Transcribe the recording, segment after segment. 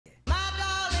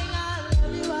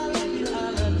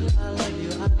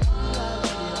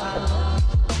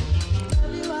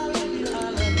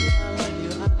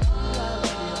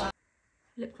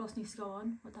gloss needs to go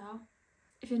on. What the hell?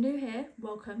 If you're new here,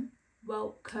 welcome.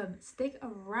 Welcome. Stick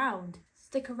around.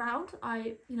 Stick around.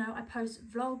 I post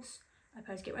vlogs. I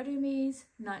post get ready with me's,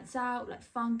 nights out, like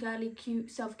fun, girly, cute,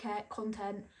 self-care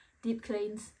content, deep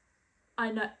cleans.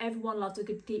 I know everyone loves a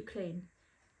good deep clean.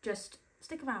 Just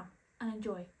stick around and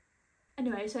enjoy.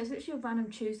 Anyway, so it's literally a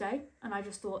random Tuesday and I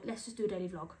just thought, let's just do a daily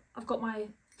vlog. I've got my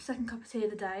second cup of tea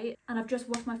of the day and I've just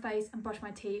washed my face and brushed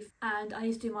my teeth and I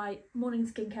need to do my morning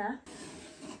skincare.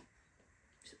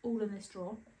 Just all in this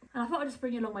drawer. And I thought I'd just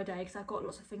bring you along my day because I've got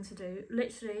lots of things to do.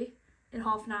 Literally in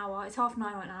half an hour, it's 9:30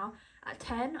 right now. At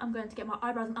 10, I'm going to get my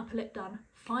eyebrows and upper lip done.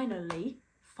 Finally.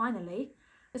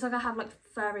 It's like I have like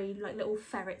furry, like little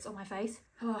ferrets on my face.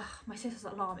 Oh, my sister's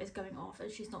alarm is going off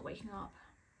and she's not waking up.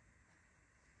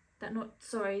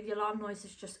 The alarm noise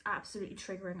is just absolutely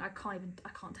triggering. I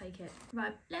can't take it.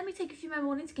 Right, let me take you through my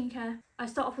morning skincare. I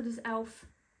start off with this e.l.f.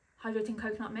 Hydrating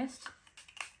Coconut Mist.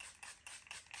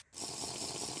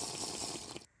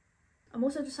 I'm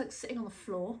also just like sitting on the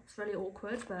floor. It's really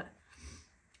awkward, but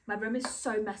my room is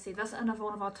so messy. That's another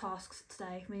one of our tasks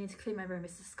today. We need to clean my room.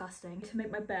 It's disgusting. To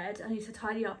make my bed, I need to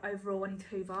tidy up overall. I need to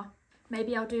hoover.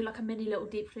 Maybe I'll do like a mini little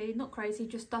deep clean. Not crazy,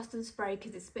 just dust and spray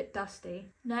because it's a bit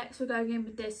dusty. Next, we're going in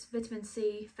with this vitamin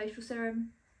C facial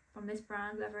serum from this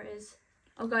brand, whatever it is.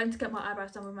 I'm going to get my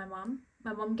eyebrows done with my mum.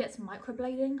 My mum gets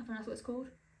microblading. I think that's what it's called.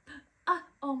 Ah,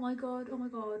 oh my god.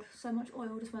 So much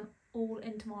oil just went all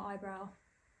into my eyebrow.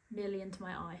 Nearly into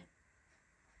my eye.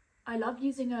 I love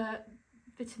using a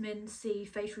vitamin C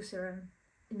facial serum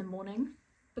in the morning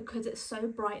because it's so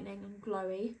brightening and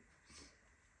glowy.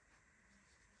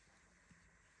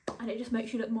 And it just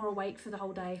makes you look more awake for the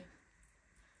whole day.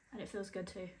 And it feels good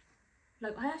too.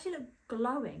 Like, I actually look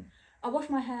glowing. I washed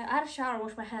my hair. I had a shower and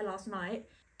washed my hair last night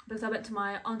because I went to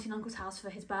my auntie and uncle's house for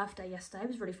his birthday yesterday. It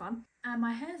was really fun. And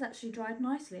my hair's actually dried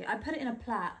nicely. I put it in a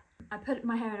plait. I put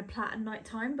my hair in a plait at night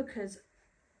time because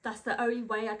that's the only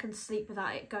way I can sleep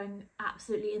without it going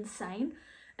absolutely insane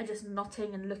and just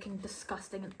knotting and looking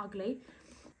disgusting and ugly.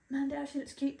 Man, it actually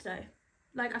looks cute today.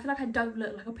 Like, I feel like I don't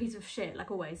look like a piece of shit,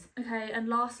 like always. Okay, and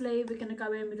lastly, we're going to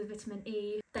go in with the Vitamin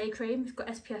E Day Cream. It's got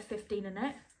SPF 15 in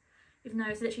it. Even though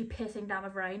it's literally pissing down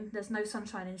with rain, there's no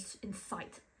sunshine in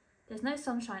sight. There's no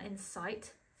sunshine in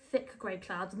sight. Thick grey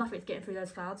clouds. Nothing's getting through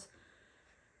those clouds.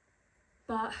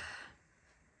 But,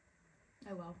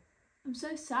 oh well. I'm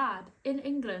so sad. In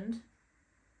England,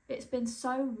 it's been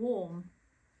so warm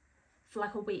for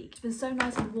like a week. It's been so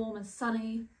nice and warm and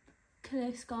sunny.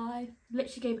 Clear sky.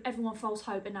 Literally gave everyone false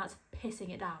hope and now it's pissing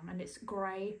it down and it's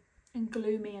grey and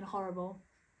gloomy and horrible.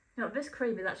 You know, this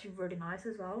cream is actually really nice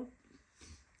as well.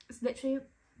 It's literally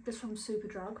just from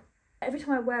Superdrug. Every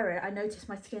time I wear it, I notice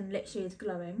my skin literally is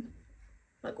glowing,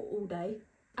 like all day.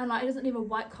 And like, it doesn't leave a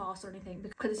white cast or anything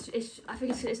because I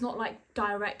think it's not like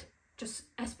direct,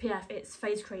 just SPF, it's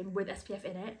face cream with SPF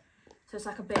in it. So it's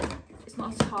like a bit, it's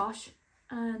not as harsh.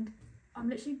 And I'm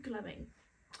literally glowing.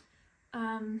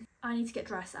 I need to get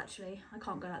dressed actually. I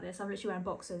can't go like this. I'm literally wearing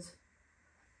boxers.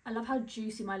 I love how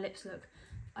juicy my lips look.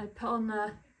 I put on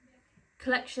the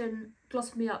Collection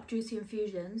Gloss Me Up Juicy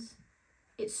Infusions.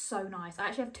 It's so nice. I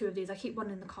actually have 2 of these. I keep one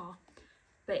in the car.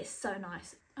 But it's so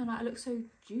nice. And I look so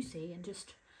juicy and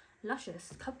just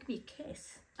luscious. Come give me a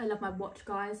kiss. I love my watch,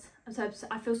 guys.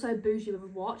 I feel so bougie with a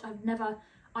watch.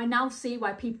 I now see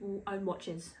why people own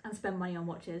watches and spend money on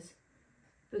watches.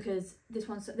 Because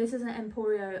this is an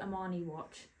Emporio Armani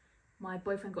watch. My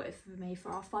boyfriend got it for me for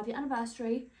our 5-year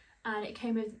anniversary, and it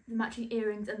came with the matching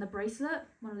earrings and the bracelet.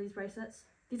 One of these bracelets.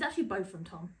 These are actually both from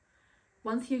Tom.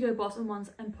 One's Hugo Boss and one's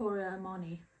Emporio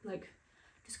Armani. Like,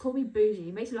 just call me bougie.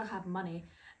 It makes me look like I have money.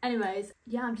 Anyways,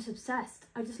 yeah, I'm just obsessed.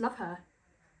 I just love her.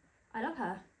 I love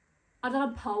her. I done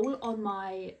a poll on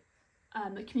my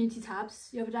community tabs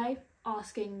the other day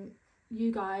asking you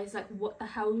guys like what the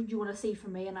hell do you want to see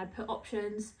from me, and I put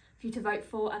options for you to vote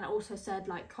for, and I also said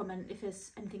like comment if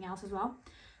there's anything else as well.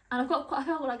 And I think I've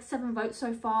got like 7 votes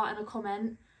so far and a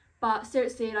comment. But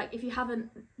seriously, like, if you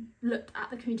haven't looked at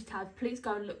the community tab, please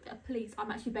go and look there. Please, I'm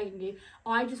actually begging you.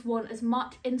 I just want as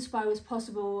much inspo as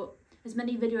possible, as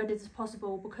many video edits as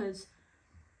possible, because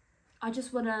I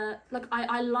just want to, like,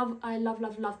 I love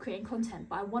creating content,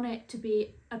 but I want it to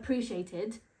be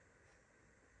appreciated.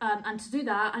 And to do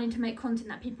that, I need to make content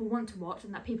that people want to watch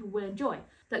and that people will enjoy.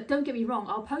 Like, don't get me wrong,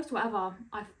 I'll post whatever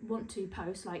I want to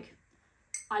post. Like,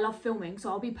 I love filming, so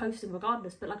I'll be posting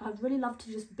regardless. But like, I'd really love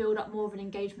to just build up more of an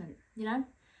engagement, you know?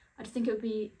 I just think it would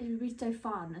be so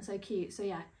fun and so cute. So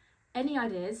yeah, any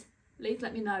ideas, please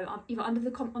let me know. Either under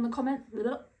the on the comment,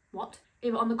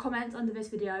 either on the comments under this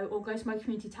video, or go to my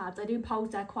community tabs. I do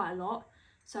polls there quite a lot,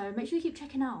 so make sure you keep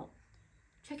checking out.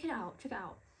 Check it out.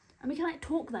 And we can like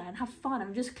talk there and have fun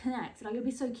and just connect. Like, it'll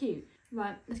be so cute.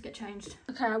 Right, let's get changed.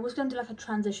 Okay, I was gonna do like a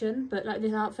transition, but like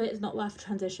this outfit is not worth a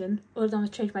transition. All I've done was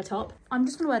change my top. I'm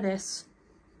just gonna wear this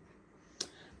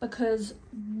because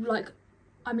like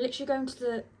I'm literally going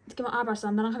to get my eyebrows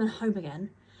done, then I'm coming home again.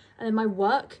 And then my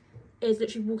work is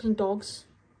literally walking dogs.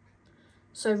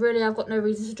 So really I've got no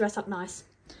reason to dress up nice.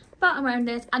 But I'm wearing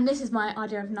this, and this is my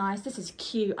idea of nice. This is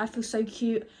cute. I feel so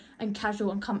cute and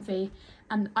casual and comfy,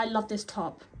 and I love this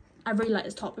top. I really like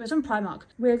this top. It was from Primark.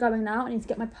 We're going now. I need to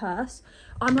get my purse.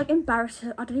 I'm like embarrassed.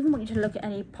 I don't even want you to look at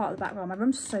any part of the background. My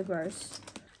room's so gross.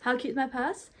 How cute is my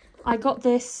purse? I got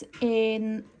this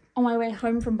on my way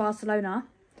home from Barcelona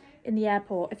in the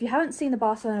airport. If you haven't seen the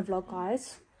Barcelona vlog,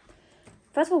 guys,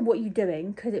 first of all, what are you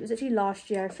doing? Because it was actually last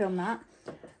year I filmed that.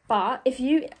 But if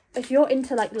you're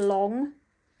into like long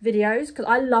videos, because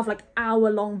I love like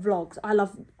hour-long vlogs. I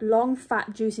love long,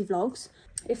 fat, juicy vlogs.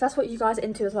 If that's what you guys are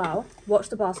into as well, watch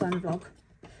the Barcelona vlog.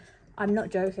 I'm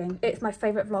not joking. It's my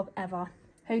favourite vlog ever.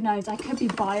 Who knows? I could be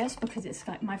biased because it's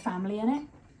like my family in it.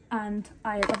 And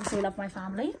I obviously love my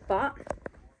family. But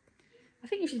I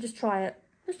think you should just try it.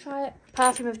 Just try it.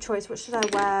 Perfume of choice. What should I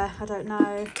wear? I don't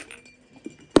know.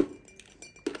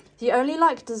 The only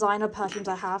like designer perfumes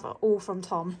I have are all from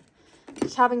Tom.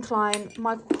 Calvin Klein,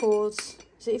 Michael Kors.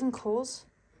 Is it even Kors?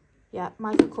 Yeah,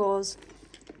 Michael Kors.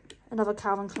 Another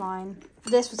Calvin Klein.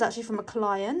 This was actually from a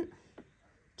client.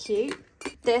 Cute.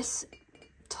 This,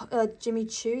 Jimmy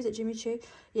Choo. Is it Jimmy Choo?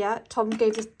 Yeah, Tom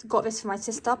got this for my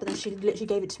sister, but then she literally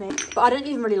gave it to me. But I don't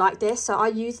even really like this, so I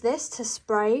use this to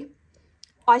spray.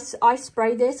 I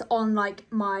spray this on like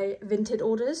my Vinted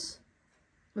orders.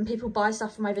 When people buy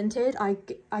stuff from my Vinted,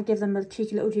 I give them a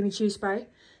cheeky little Jimmy Choo spray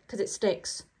because it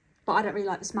sticks. But I don't really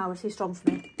like the smell. It's too strong for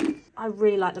me. I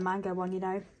really like the mango one, you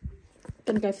know.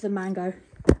 Gonna go for the mango.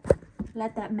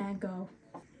 Let that mango.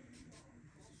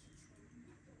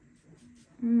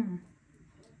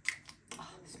 Oh,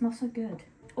 it smells so good.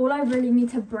 All I really need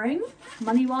to bring,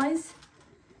 money-wise,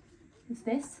 is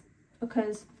this.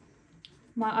 Because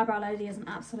my eyebrow lady is an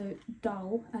absolute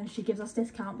doll and she gives us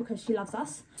discount because she loves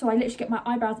us. So I literally get my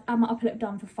eyebrows and my upper lip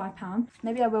done for £5.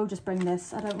 Maybe I will just bring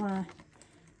this. I don't want to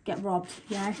get robbed,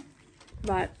 you know.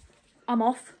 Right, I'm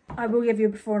off. I will give you a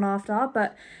before and after,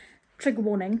 but trigger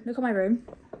warning. Look at my room.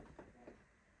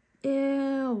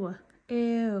 Ew.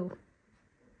 Ew.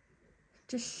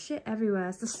 Just shit everywhere.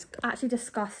 It's actually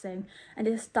disgusting. And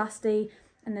it's dusty.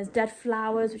 And there's dead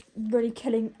flowers, which are really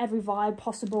killing every vibe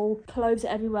possible. Clothes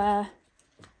everywhere.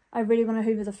 I really want to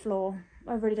hoover the floor.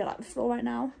 I really don't like the floor right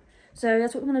now. So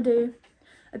that's what we're going to do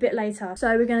a bit later.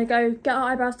 So we're going to go get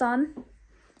our eyebrows done.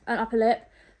 And upper lip.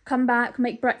 Come back,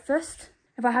 make breakfast.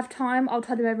 If I have time, I'll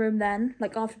tidy my room then,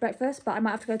 like after breakfast, but I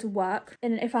might have to go to work.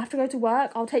 And if I have to go to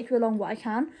work, I'll take you along what I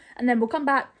can. And then we'll come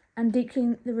back and deep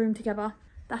clean the room together.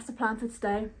 That's the plan for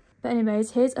today. But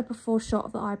anyways, here's a before shot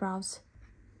of the eyebrows.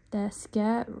 They're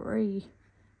scary.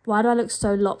 Why do I look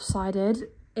so lopsided?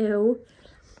 Ew.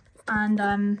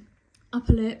 And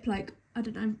upper lip, like, I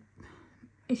don't know.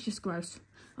 It's just gross.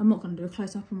 I'm not going to do a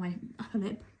close-up on my upper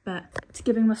lip, but it's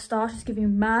giving moustache, it's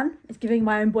giving man, it's giving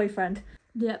my own boyfriend.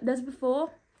 Yeah, there's a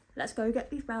before. Let's go get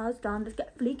these brows done. Let's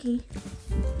get fleeky.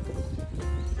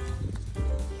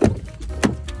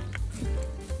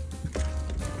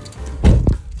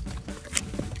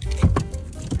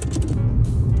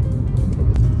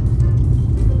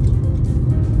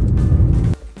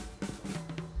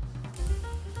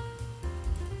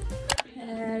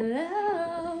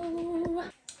 Hello.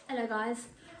 Hello, guys.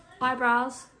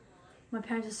 Eyebrows. My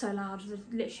parents are so loud. They're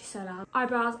literally so loud.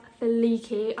 Eyebrows,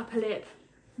 fleeky. Upper lip,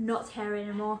 not hairy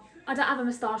anymore. I don't have a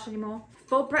moustache anymore.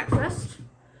 For breakfast,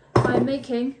 I'm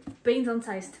making beans on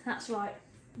toast. That's right.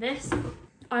 This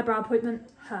eyebrow appointment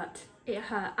hurt. It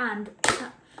hurt. And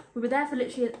we were there for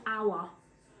literally an hour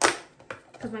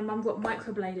because my mum got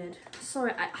microbladed.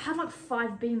 Sorry, I have like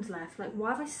 5 beans left. Like,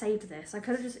 why have I saved this? I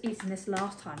could have just eaten this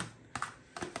last time.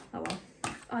 Oh well.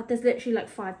 There's literally like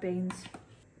 5 beans.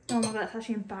 Oh my god, that's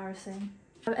actually embarrassing.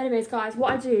 Anyways, guys,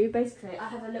 what I do basically, I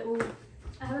have a little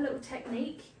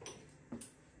technique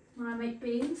when I make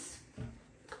beans.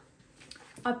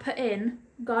 I put in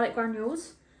garlic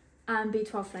granules and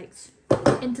B12 flakes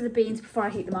into the beans before I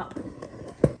heat them up.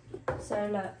 So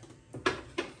look.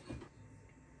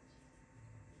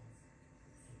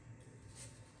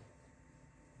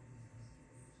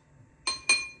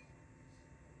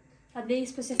 And these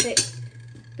specific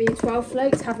B12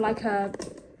 flakes have like a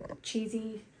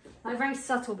cheesy, like very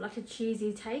subtle, but like a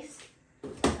cheesy taste. So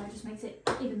it just makes it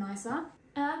even nicer.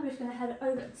 And we're just going to head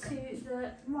over to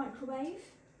the microwave.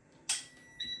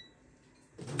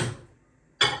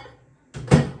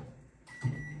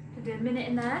 Do a minute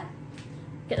in there.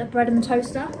 get the bread in the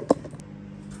toaster.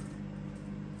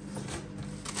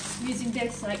 Using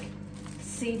this like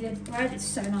seeded bread, it's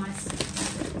so nice.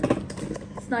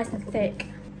 It's nice and thick.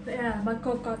 But yeah, my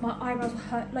god guys, my eyebrows were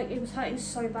hurt, like it was hurting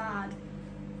so bad.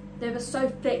 They were so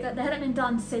thick that they hadn't been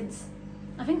done since,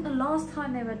 I think the last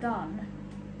time they were done.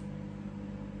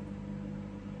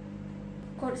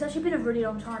 God, it's actually been a really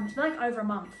long time. It's been like over a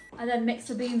month. And then mix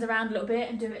the beans around a little bit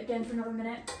and do it again for another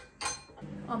minute.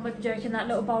 I'm not joking, that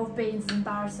little bowl of beans is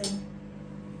embarrassing.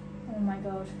 Oh my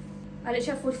god. I literally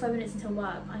have 45 minutes until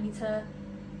work. I need to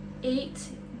eat,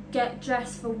 get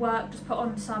dressed for work, just put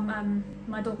on some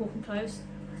my dog walking clothes.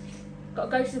 Got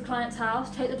to go to the client's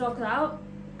house, take the dogs out,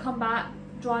 come back,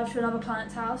 drive to another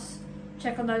client's house,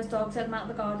 check on those dogs, let them out of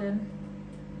the garden,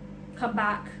 come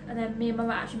back, and then me and Mum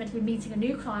are actually meant to be meeting a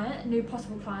new client, a new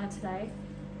possible client today,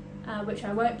 which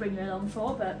I won't bring you along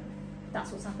for, but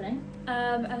that's what's happening.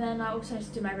 And then I also need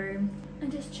to do my room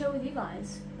and just chill with you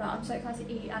guys. But I'm so excited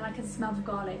to eat, and I can smell the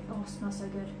garlic. Oh, it smells so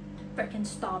good. Freaking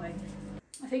starving.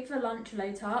 I think for lunch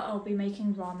later, I'll be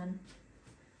making ramen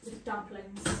with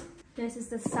dumplings. This is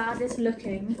the saddest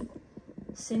looking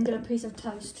singular piece of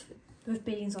toast with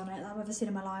beans on it that I've ever seen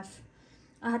in my life.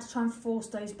 I had to try and force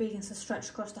those beans to stretch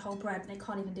across the whole bread, and they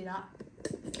can't even do that.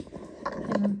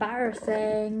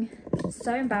 Embarrassing.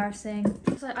 So embarrassing.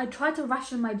 So I tried to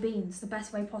ration my beans the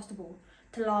best way possible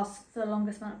to last for the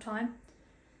longest amount of time.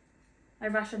 I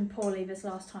rationed poorly this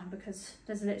last time because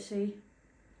there's literally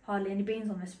hardly any beans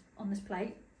on this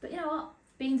plate. But you know what?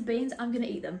 Beans, I'm gonna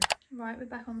eat them. Right, we're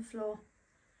back on the floor.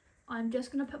 I'm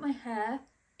just gonna put my hair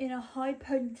in a high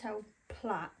ponytail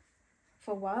plait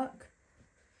for work,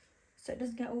 so it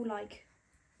doesn't get all like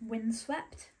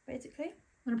windswept, basically.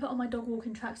 I'm gonna put on my dog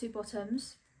walking tracksuit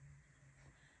bottoms,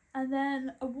 and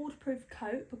then a waterproof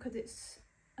coat because it's,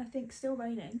 I think, still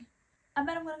raining. And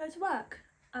then I'm gonna go to work.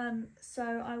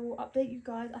 So I will update you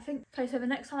guys. I think, okay, so the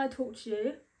next time I talk to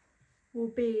you will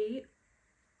be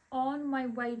on my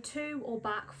way to or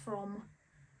back from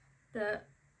the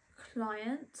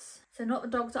clients. So not the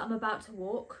dogs that I'm about to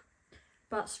walk,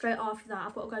 but straight after that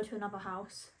I've got to go to another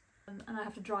house, and I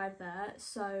have to drive there.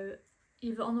 So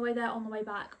either on the way there or on the way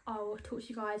back, I'll talk to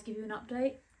you guys, give you an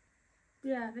update.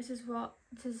 Yeah, this is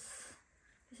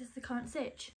the current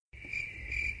sitch.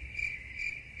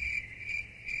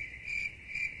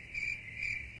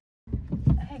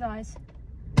 Hey guys,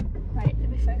 right, let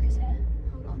me focus here,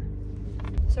 hold on.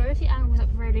 So if the angle was like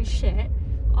really shit,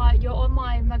 you're on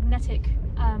my magnetic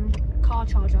car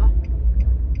charger,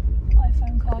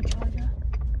 iPhone car charger.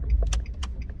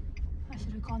 I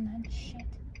should have gone then, shit.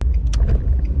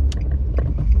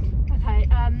 Okay,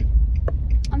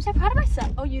 I'm so proud of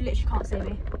myself. Oh, you literally can't see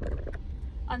me.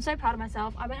 I'm so proud of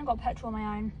myself. I went and got petrol on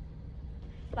my own,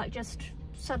 like just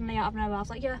suddenly out of nowhere. I was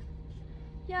like, yeah,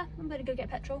 I'm gonna go get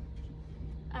petrol.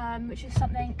 Which is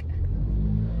something,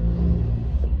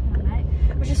 I don't know,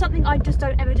 which is something I just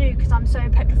don't ever do because I'm so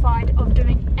petrified of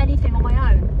doing anything on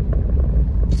my own.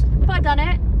 But I've done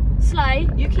it. Slay,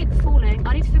 you keep falling.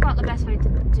 I need to figure out the best way to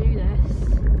do this.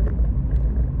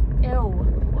 Ew,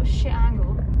 what a shit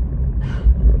angle.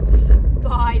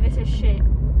 Bye, this is shit. Can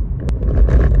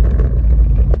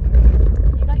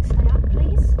you like stay up,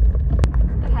 please?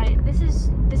 Okay, this is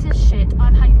shit.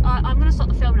 I'm gonna stop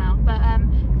the film now, but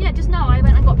yeah, just know I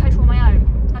went and got petrol on my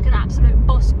own, like an absolute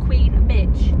boss queen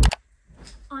bitch.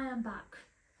 I am back.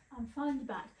 I'm finally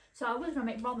back. So I was gonna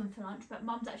make ramen for lunch, but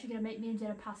Mum's actually gonna make me and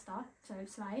Jenna pasta, so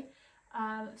slay.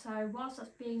 So whilst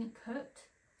that's being cooked,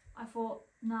 I thought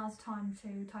now's time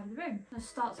to tidy the room. Let's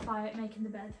start by making the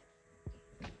bed.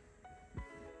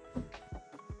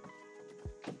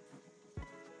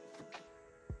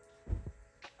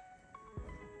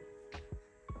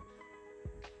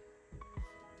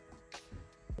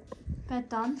 Bed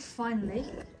done, finally.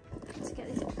 Let's get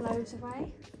these clothes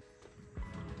away.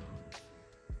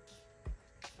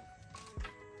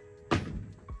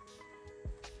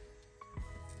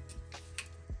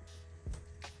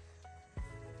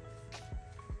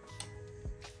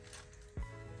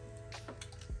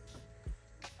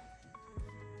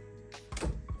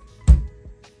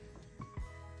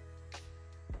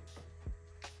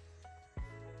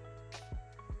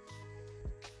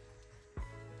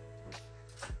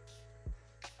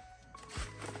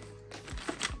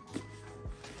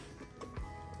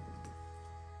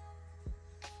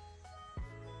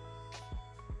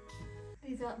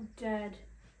 These are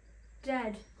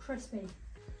dead crispy.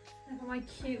 Look at my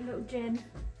cute little gin.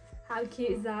 How cute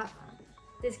is that?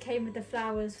 This came with the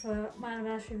flowers for my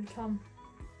anniversary with Tom.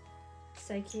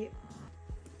 So cute.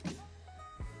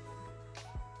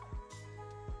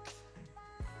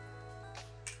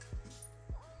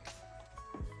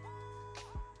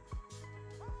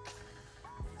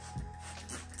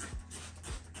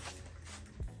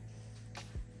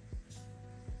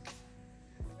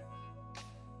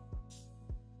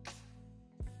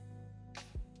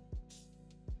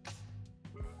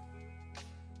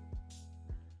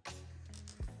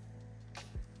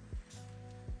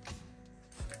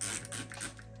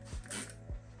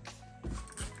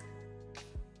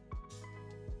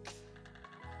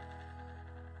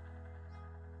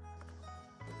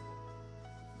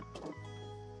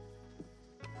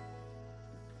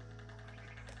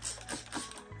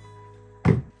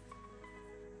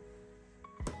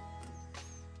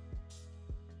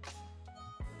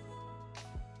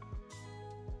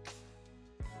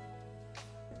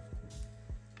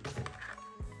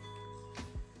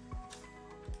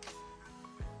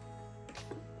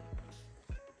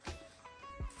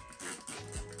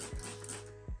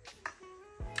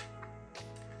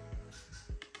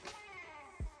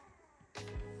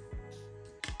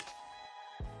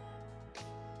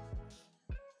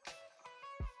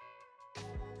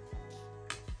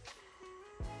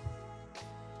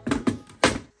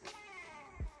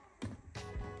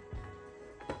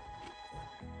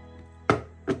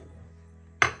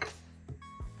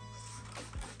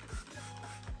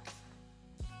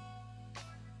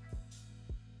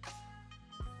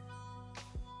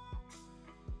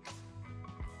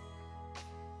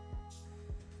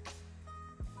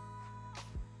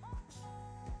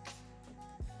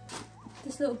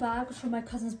 This little bag was from my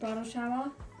cousin's bridal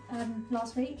shower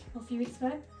last week, or a few weeks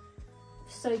ago.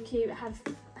 So cute. It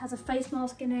has a face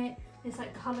mask in it. This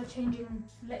like colour changing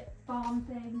lip balm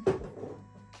thing.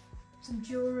 Some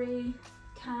jewellery,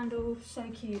 candles, so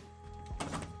cute.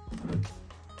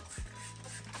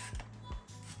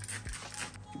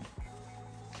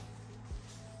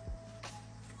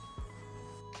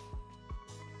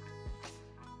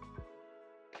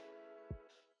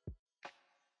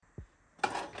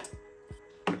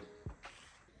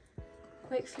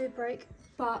 Quick food break,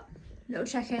 but little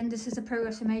check-in. This is the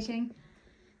progress we're making.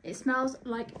 It smells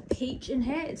like peach in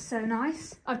here. It's so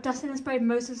nice. I've dusted and sprayed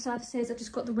most of the surfaces. I've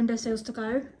just got the windowsills to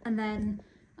go, and then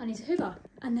I need to hoover,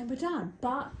 and then we're done.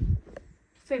 But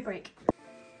food break.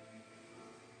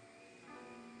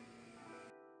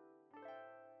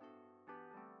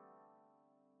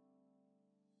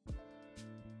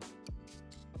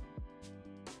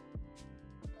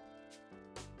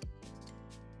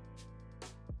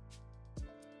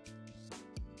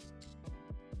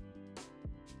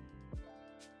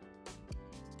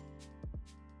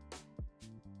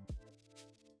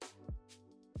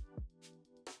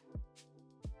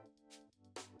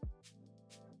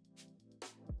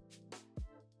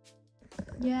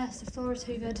 Yes, the floor is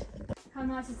hoovered. How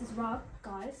nice is this rug,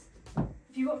 guys?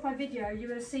 If you watched my video, you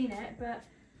would have seen it, but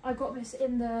I got this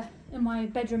in my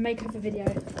bedroom makeover video.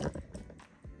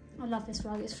 I love this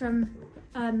rug. It's from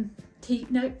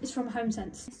it's from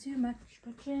HomeSense. It's too much,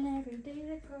 but every day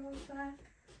that goes by.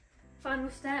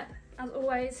 Final step, as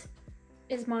always,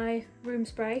 is my room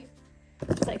spray.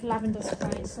 It's like lavender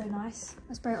spray. It's so nice.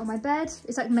 I spray it on my bed.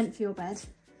 It's like meant for your bed.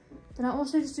 Then I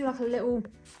also just do like a little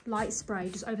light spray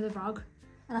just over the rug.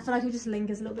 And I feel like it just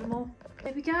lingers a little bit more.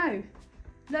 There we go.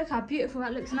 Look how beautiful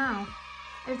that looks now.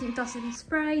 Everything dusted and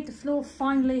sprayed. The floor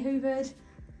finally hoovered.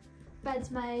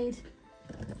 Bed's made.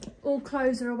 All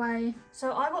clothes are away.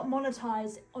 So I got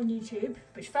monetized on YouTube,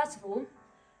 which first of all,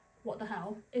 what the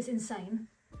hell, is insane.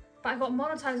 But I got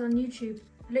monetized on YouTube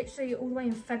literally all the way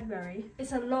in February.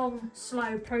 It's a long,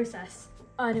 slow process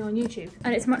earning on YouTube.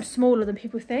 And it's much smaller than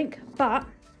people think, but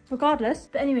regardless.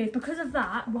 But anyway, because of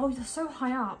that, wow, you're so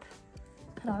high up.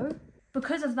 Hello.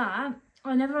 Because of that,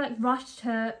 I never like rushed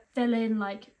to fill in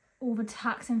like all the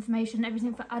tax information and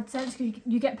everything for AdSense, because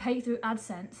you get paid through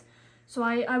AdSense. So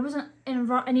I wasn't in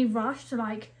any rush to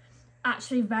like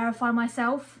actually verify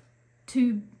myself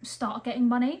to start getting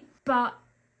money. But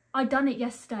I done it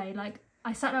yesterday. Like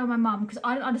I sat down with my mum because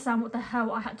I didn't understand what the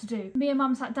hell I had to do. Me and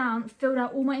mum sat down, filled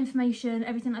out all my information,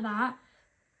 everything like that.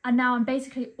 And now I'm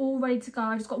basically all ready to go.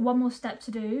 I just got one more step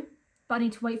to do. But I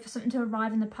need to wait for something to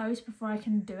arrive in the post before I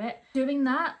can do it. Doing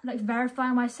that, like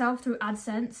verifying myself through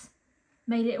AdSense,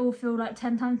 made it all feel like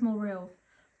 10 times more real.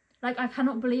 Like I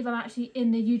cannot believe I'm actually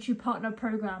in the YouTube partner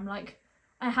program. Like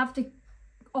I have the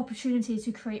opportunity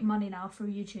to create money now through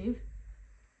YouTube.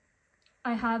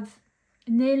 I have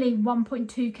nearly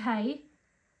 1.2k,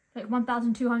 like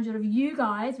 1,200 of you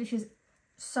guys, which is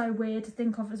so weird to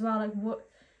think of as well. Like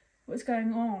what's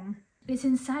going on? It's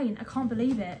insane. I can't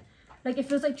believe it. Like it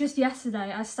feels like just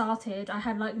yesterday I started, I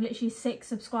had like literally 6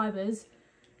 subscribers,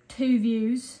 2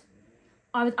 views.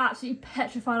 I was absolutely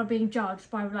petrified of being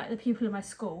judged by like the people in my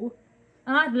school.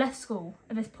 And I had left school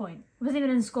at this point. I wasn't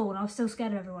even in school and I was still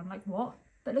scared of everyone. Like what?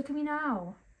 But look at me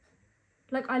now.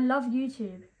 Like I love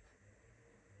YouTube.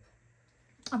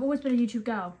 I've always been a YouTube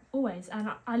girl, always. And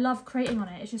I love creating on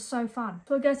it. It's just so fun.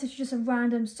 So I guess it's just a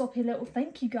random soppy little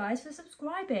thank you guys for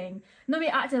subscribing. Not me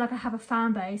acting like I have a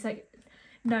fan base. Like,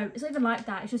 no, it's not even like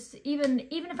that. It's just even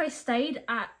if I stayed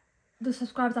at the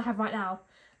subscribers I have right now,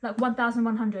 like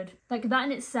 1,100, like that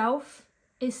in itself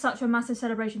is such a massive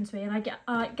celebration to me, and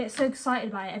I get so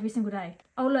excited by it every single day.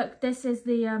 Oh look, this is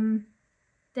the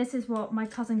this is what my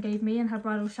cousin gave me in her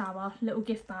bridal shower, little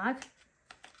gift bag.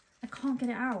 I can't get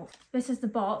it out. This is the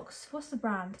box. What's the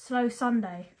brand? Slow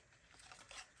Sunday.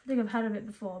 I think I've heard of it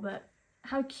before, but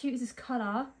how cute is this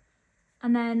colour?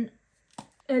 And then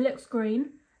it looks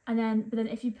green. And then, but then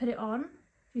if you put it on,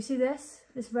 you see this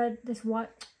red, this white,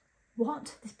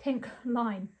 what? This pink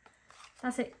line.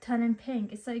 That's it turning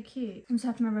pink. It's so cute. I'm so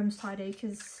happy my room's tidy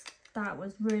because that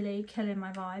was really killing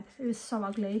my vibe. It was so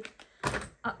ugly.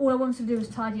 All I wanted to do was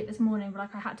tidy it this morning, but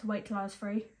like I had to wait till I was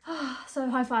free. So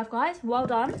high five, guys. Well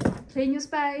done. Clean your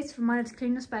space. Reminder to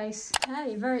clean your space.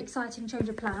 Okay, very exciting change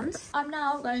of plans. I'm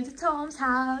now going to Tom's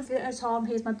house. Tom,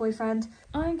 he's my boyfriend.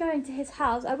 I'm going to his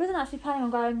house. I wasn't actually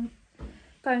planning on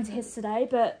going to his today,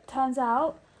 but turns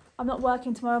out I'm not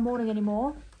working tomorrow morning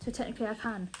anymore, so technically I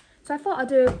can. So I thought I'd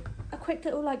do a quick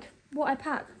little like what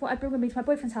I bring with me to my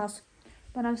boyfriend's house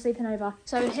when I'm sleeping over.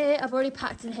 So here, I've already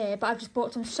packed in here, but I've just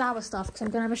bought some shower stuff because I'm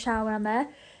going to have a shower when I'm there.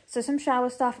 So some shower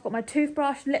stuff. I've got my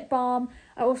toothbrush, lip balm.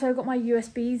 I also got my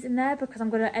USBs in there because I'm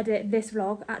going to edit this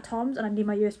vlog at Tom's and I need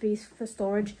my USBs for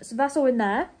storage. So that's all in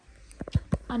there.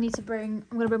 I'm going to bring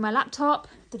my laptop,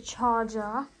 the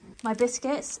charger, my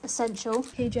biscuits, essential,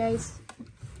 PJs.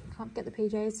 Can't get the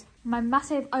PJs. My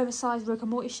massive oversized Rick and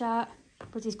Morty shirt,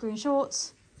 British green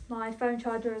shorts, my phone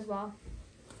charger as well.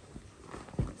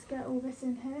 Get all this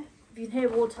in here. If you can hear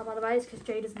water, by the way, it's because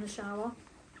Jada's in the shower.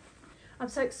 I'm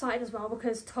so excited as well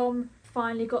because Tom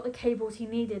finally got the cables he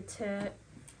needed to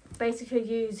basically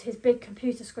use his big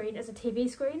computer screen as a TV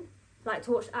screen, like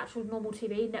to watch actual normal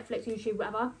TV, Netflix, YouTube,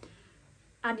 whatever.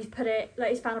 And he's put it,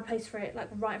 like he's found a place for it, like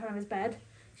right in front of his bed.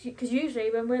 Because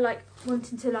usually when we're like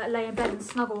wanting to like lay in bed and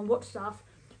snuggle and watch stuff,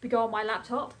 we go on my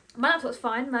laptop. My laptop's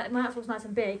fine, my laptop's nice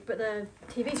and big, but the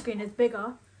TV screen is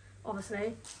bigger,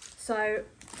 obviously. So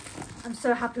I'm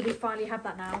so happy we finally have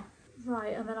that now.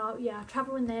 Right, and then I'll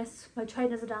travel in this. My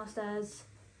trainers are downstairs.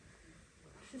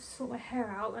 Just sort my hair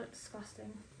out. That looks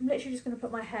disgusting. I'm literally just going to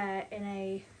put my hair in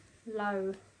a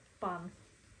low bun.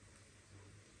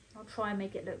 I'll try and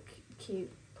make it look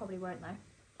cute. Probably won't though.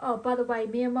 Oh, by the way,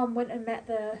 me and Mum went and met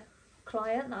the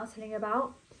client that I was telling you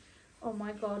about. Oh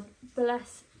my god,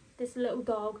 bless this little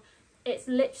dog. It's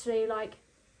literally like,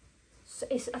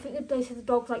 I think they said the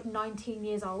dog's like 19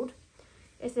 years old.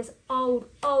 It's this old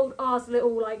ass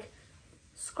little like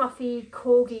scruffy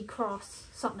corgi cross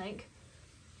something.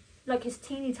 Like it's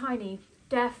teeny tiny,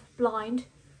 deaf, blind,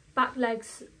 back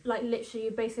legs like literally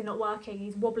basically not working.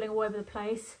 He's wobbling all over the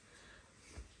place.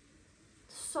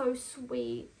 So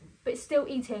sweet, but still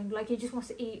eating. Like he just wants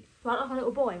to eat like a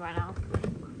little boy right now.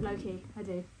 Low-key, I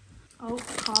do. Oh,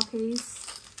 car keys.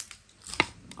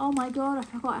 Oh my god, I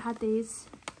forgot I had these.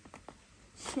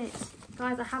 Shit.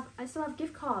 Guys, I still have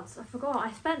gift cards. I forgot.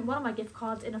 I spent one of my gift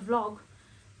cards in a vlog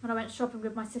when I went shopping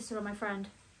with my sister and my friend.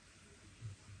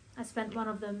 I spent one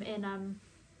of them in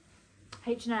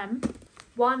H&M.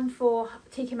 One for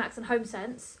TK Maxx and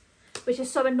HomeSense, which is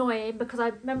so annoying because I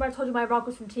remember I told you my rug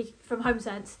was from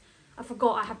HomeSense. I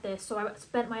forgot I had this, so I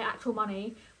spent my actual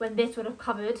money when this would have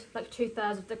covered like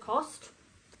 2/3 of the cost.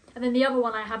 And then the other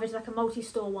one I have is like a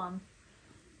multi-store one.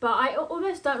 But I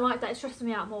almost don't like that. It stresses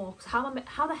me out more. Because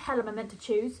how the hell am I meant to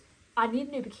choose? I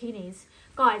need new bikinis.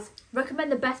 Guys,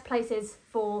 recommend the best places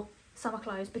for summer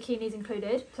clothes, bikinis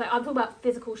included. So I'm talking about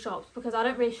physical shops because I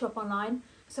don't really shop online.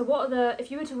 So if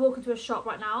you were to walk into a shop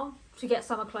right now to get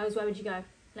summer clothes, where would you go?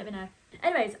 Let me know.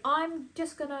 Anyways, I'm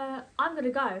gonna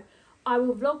go. I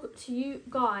will vlog to you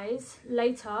guys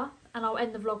later and I'll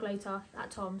end the vlog later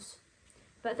at Tom's.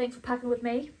 But thanks for packing with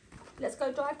me. Let's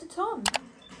go drive to Tom.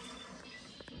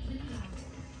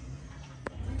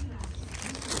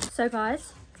 So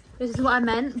guys, this is what I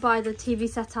meant by the TV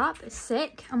setup. It's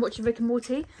sick. I'm watching Rick and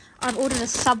Morty. I'm ordering a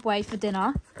Subway for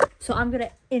dinner. So I'm going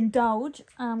to indulge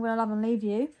and I'm going to love and leave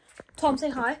you. Tom, say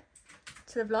hi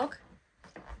to the vlog.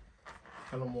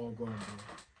 Hello, more going.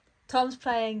 Tom's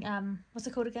playing, what's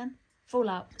it called again?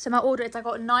 Fallout. So my order is I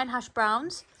got 9 hash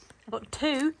browns. I got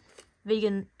 2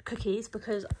 vegan cookies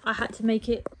because I had to make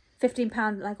it £15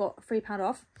 and I got £3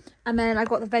 off. And then I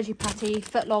got the veggie patty,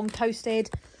 foot long, toasted,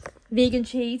 vegan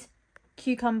cheese,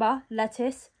 cucumber,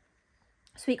 lettuce,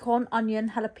 sweet corn,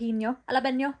 onion, jalapeno.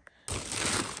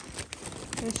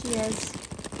 Here she is,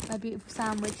 my beautiful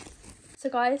sandwich. So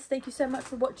guys, thank you so much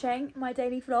for watching my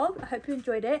daily vlog. I hope you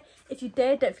enjoyed it. If you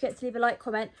did, don't forget to leave a like,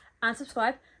 comment and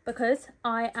subscribe because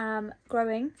I am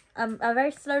growing. I'm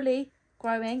very slowly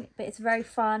growing, but it's very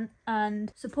fun,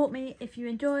 and support me if you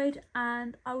enjoyed,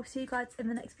 and I will see you guys in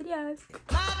the next video.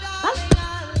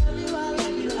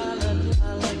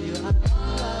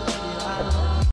 Bye.